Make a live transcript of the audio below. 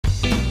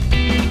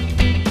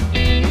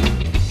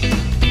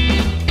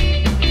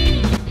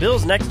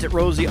next at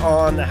Rosie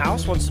on the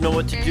House wants to know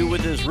what to do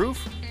with his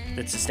roof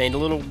that sustained a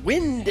little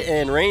wind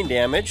and rain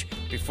damage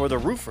before the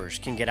roofers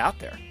can get out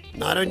there.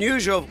 Not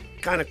unusual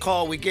kind of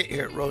call we get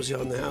here at Rosie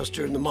on the House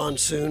during the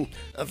monsoon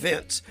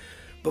events.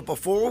 But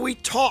before we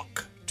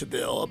talk to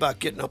Bill about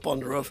getting up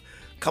on the roof,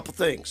 a couple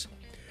things.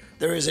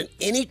 There isn't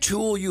any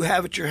tool you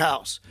have at your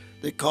house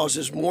that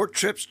causes more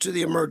trips to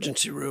the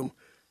emergency room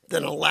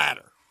than a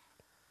ladder.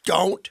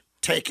 Don't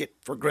take it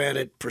for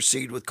granted.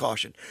 Proceed with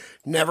caution.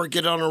 Never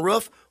get on a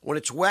roof when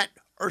it's wet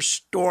or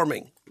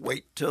storming.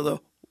 Wait till the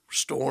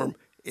storm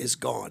is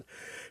gone.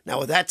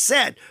 Now, with that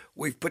said,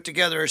 we've put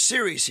together a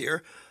series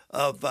here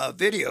of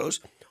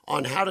videos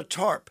on how to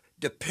tarp,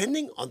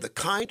 depending on the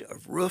kind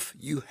of roof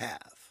you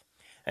have.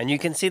 And you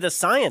can see the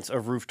science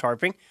of roof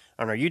tarping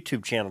on our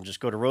YouTube channel.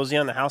 Just go to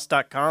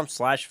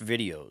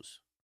rosieonthehouse.com/videos.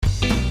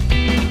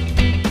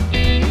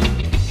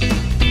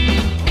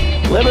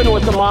 Living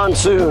with the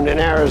monsoon in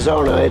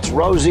Arizona, it's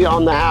Rosie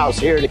on the House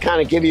here to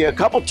kind of give you a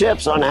couple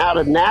tips on how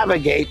to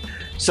navigate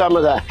some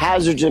of the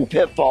hazards and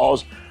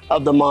pitfalls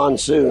of the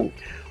monsoon.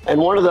 And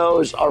one of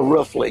those are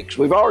roof leaks.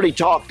 We've already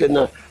talked in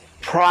the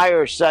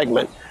prior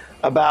segment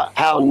about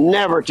how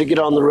never to get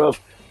on the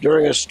roof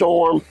during a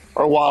storm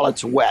or while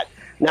it's wet.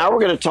 Now we're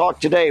going to talk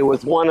today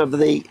with one of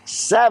the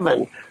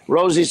 7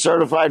 Rosie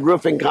certified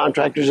roofing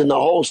contractors in the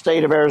whole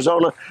state of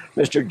Arizona,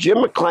 Mr. Jim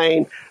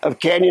McLain of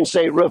Canyon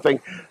State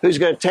Roofing, who's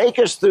going to take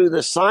us through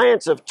the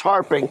science of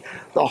tarping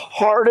the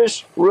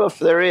hardest roof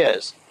there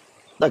is,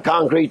 the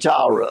concrete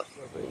tile roof.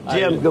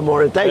 Jim, good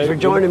morning. Thanks for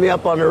joining me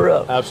up on the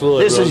roof.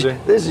 Absolutely, Rosie.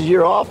 This is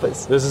your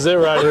office. This is it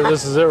right here.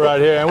 This is it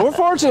right here. And we're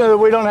fortunate that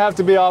we don't have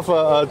to be off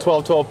a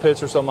 12-12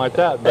 pitch or something like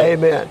that. But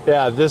amen.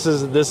 Yeah, this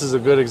is a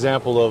good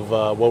example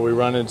of what we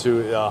run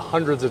into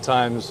hundreds of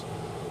times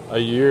a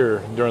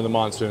year during the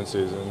monsoon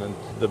season. And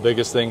the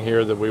biggest thing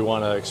here that we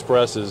want to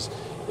express is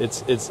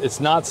it's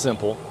not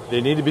simple.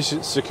 They need to be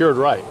secured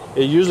right.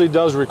 It usually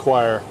does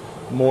require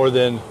more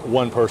than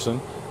one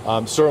person.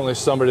 Certainly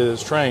somebody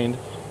that's trained.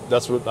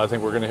 That's what I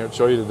think we're going to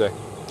show you today.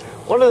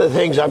 One of the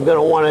things I'm going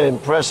to want to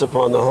impress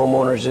upon the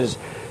homeowners is,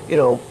 you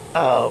know,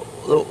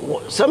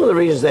 some of the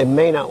reasons they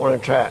may not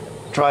want to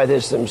try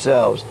this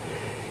themselves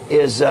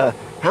is how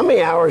many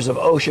hours of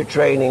OSHA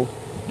training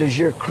does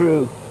your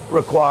crew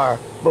require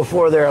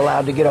before they're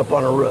allowed to get up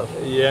on a roof?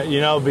 Yeah, you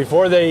know,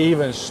 before they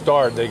even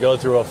start, they go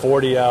through a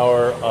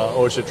 40-hour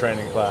OSHA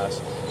training class.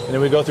 And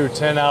then we go through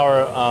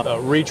 10-hour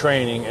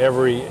retraining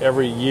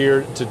every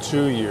year to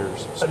 2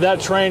 years. That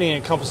training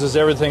encompasses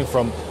everything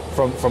from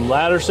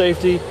ladder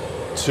safety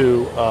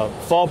to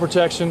fall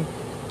protection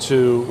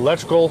to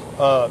electrical.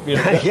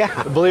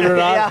 Yeah. Believe it or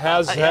not,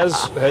 yeah.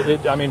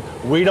 I mean,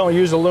 we don't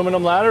use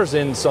aluminum ladders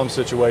in some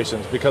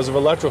situations because of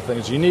electrical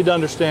things. You need to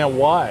understand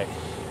why.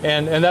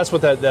 And that's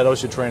what that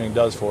OSHA training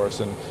does for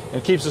us and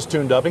keeps us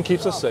tuned up and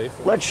keeps us safe.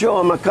 Let's show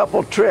them a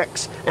couple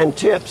tricks and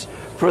tips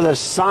for the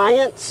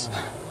science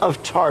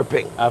of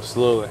tarping.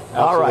 Absolutely.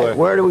 All right,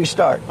 where do we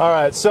start? All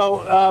right, so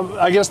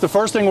I guess the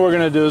first thing we're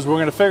going to do is we're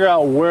going to figure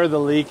out where the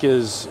leak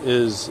is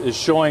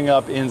showing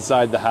up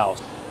inside the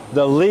house.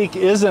 The leak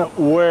isn't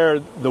where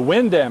the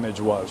wind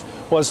damage was.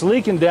 Well, it's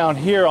leaking down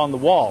here on the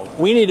wall.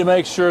 We need to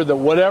make sure that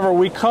whatever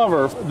we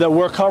cover, that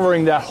we're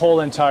covering that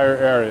whole entire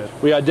area.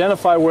 We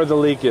identify where the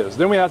leak is.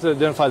 Then we have to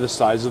identify the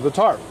size of the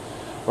tarp,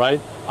 right?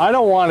 I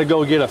don't want to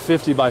go get a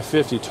 50 by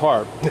 50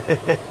 tarp,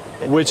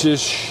 which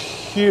is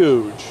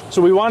huge.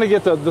 So we want to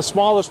get the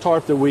smallest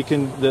tarp that we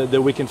can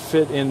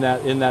fit in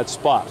that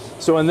spot.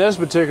 So in this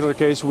particular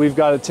case, we've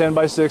got a 10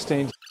 by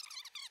 16.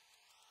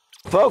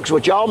 Folks,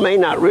 what y'all may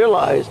not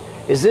realize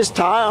is this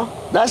tile,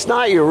 that's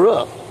not your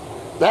roof.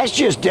 That's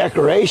just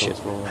decoration.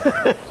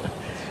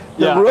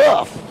 The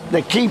roof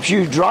that keeps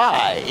you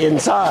dry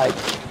inside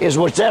is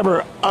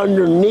whatever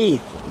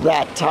underneath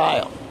that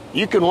tile.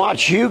 You can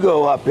watch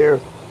Hugo up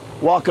here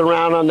walking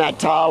around on that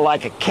tile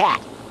like a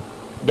cat.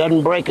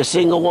 Doesn't break a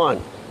single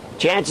one.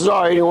 Chances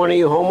are any one of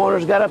you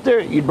homeowners got up there,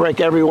 you'd break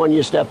every one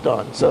you stepped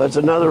on. So it's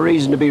another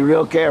reason to be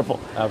real careful.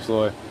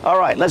 Absolutely. All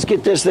right, let's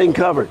get this thing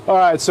covered. All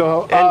right,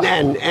 so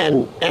and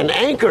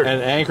anchored.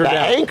 And anchored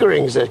down.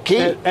 Anchoring's a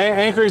key.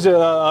 Anchoring's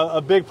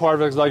a big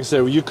part of it. Like I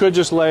said, you could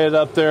just lay it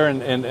up there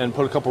and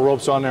put a couple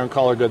ropes on there and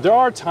call it good. There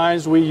are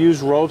times we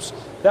use ropes.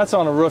 That's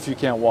on a roof you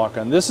can't walk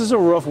on. This is a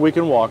roof we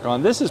can walk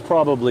on. This is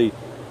probably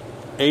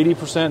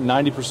 80%,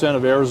 90%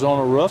 of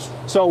Arizona roofs.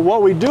 So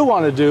what we do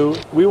want to do,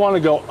 we want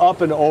to go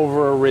up and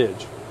over a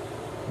ridge,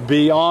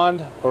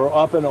 beyond or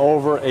up and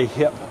over a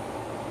hip.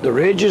 The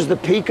ridge is the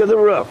peak of the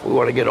roof. We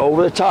want to get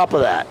over the top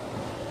of that.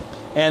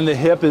 And the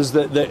hip is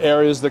the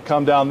areas that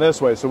come down this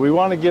way. So we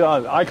want to get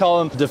on, I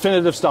call them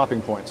definitive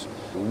stopping points.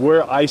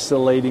 We're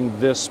isolating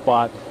this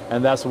spot,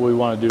 and that's what we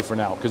want to do for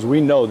now, because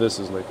we know this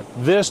is leaking.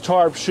 This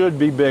tarp should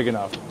be big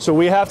enough. So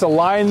we have to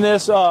line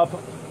this up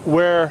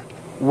where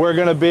we're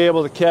going to be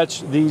able to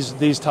catch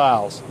these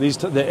tiles.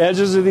 The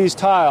edges of these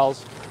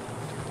tiles.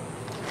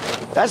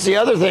 That's the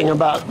other thing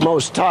about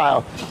most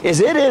tile,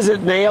 is it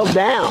isn't nailed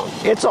down.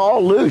 It's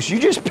all loose. You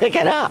just pick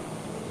it up.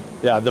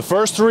 Yeah, the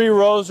first 3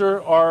 rows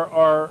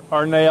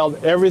are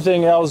nailed.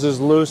 Everything else is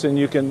loose, and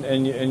you can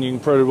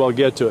pretty well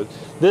get to it.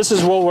 This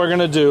is what we're going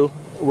to do.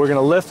 We're going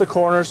to lift the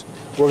corners.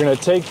 We're going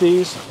to take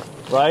these,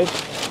 right?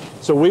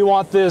 So we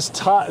want this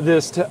tarp,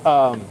 this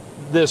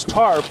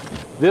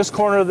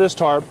corner of this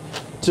tarp,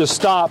 to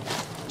stop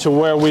to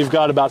where we've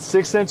got about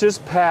 6 inches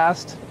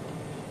past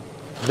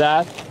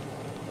that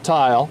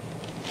tile,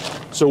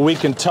 so we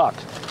can tuck.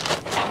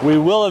 We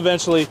will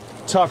eventually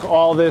tuck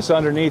all this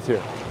underneath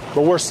here,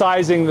 but we're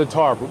sizing the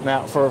tarp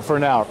now for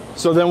now.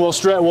 So then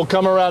we'll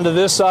come around to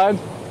this side.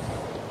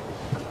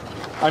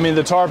 I mean,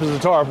 the tarp is the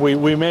tarp.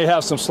 We may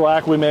have some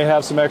slack, we may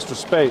have some extra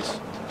space,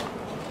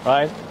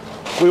 right?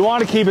 We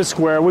want to keep it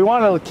square. We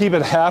want to keep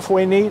it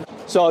halfway neat.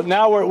 So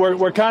now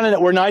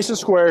we're nice and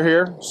square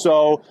here.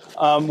 So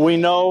we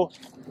know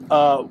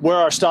where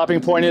our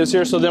stopping point is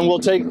here. So then we'll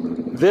take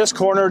this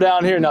corner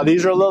down here. Now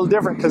these are a little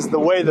different because the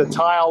way the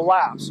tile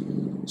laps.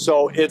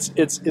 So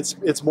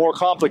it's more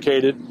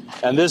complicated,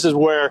 and this is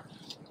where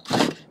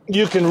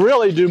you can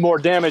really do more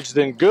damage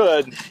than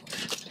good.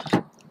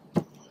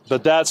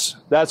 But that's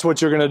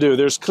what you're going to do.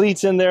 There's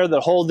cleats in there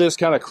that hold this,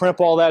 kind of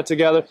crimp all that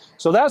together.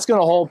 So that's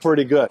going to hold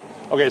pretty good.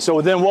 Okay, so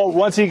then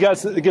once he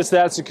gets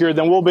that secured,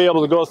 then we'll be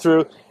able to go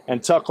through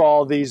and tuck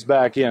all these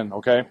back in,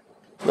 okay?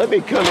 Let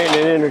me come in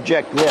and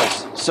interject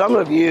this. Some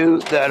of you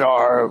that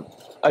are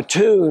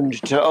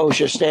attuned to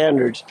OSHA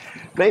standards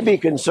may be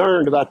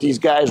concerned about these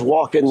guys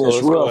walking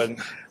this roof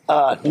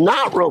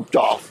not roped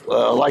off,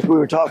 like we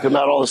were talking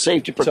about, all the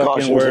safety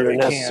precautions that are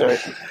necessary.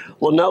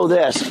 Well, know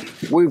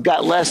this, we've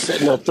got less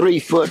than a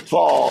 3-foot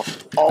fall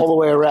all the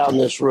way around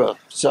this roof.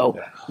 So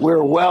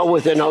we're well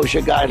within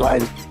OSHA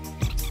guidelines.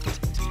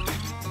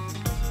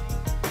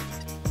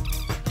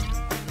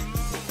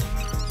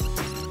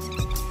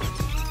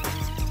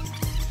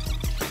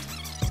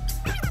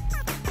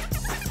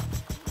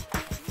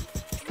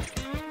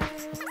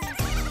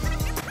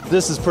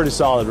 This is pretty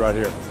solid right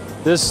here.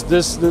 This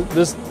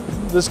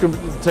could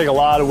take a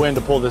lot of wind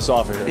to pull this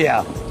off of here.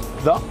 Yeah.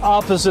 The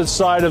opposite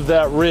side of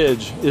that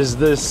ridge is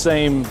this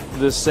same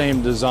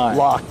design.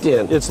 Locked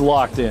in. It's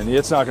locked in.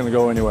 It's not going to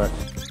go anywhere.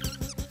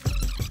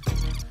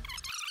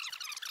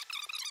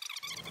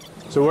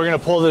 So we're going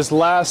to pull this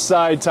last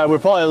side tie. We're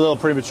probably a little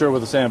premature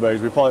with the sandbags.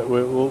 We're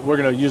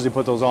going to usually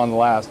put those on the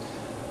last.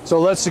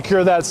 So let's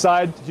secure that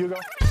side, Hugo.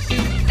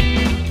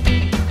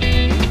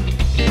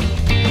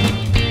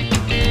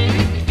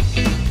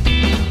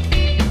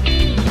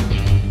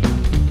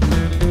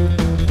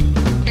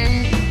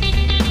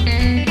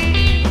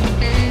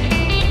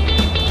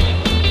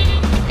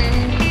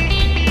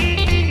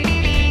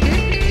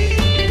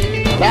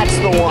 That's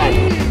the one.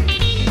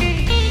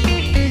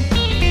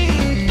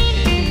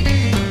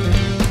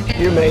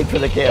 You're made for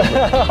the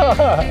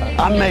camera.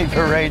 I'm made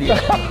for radio.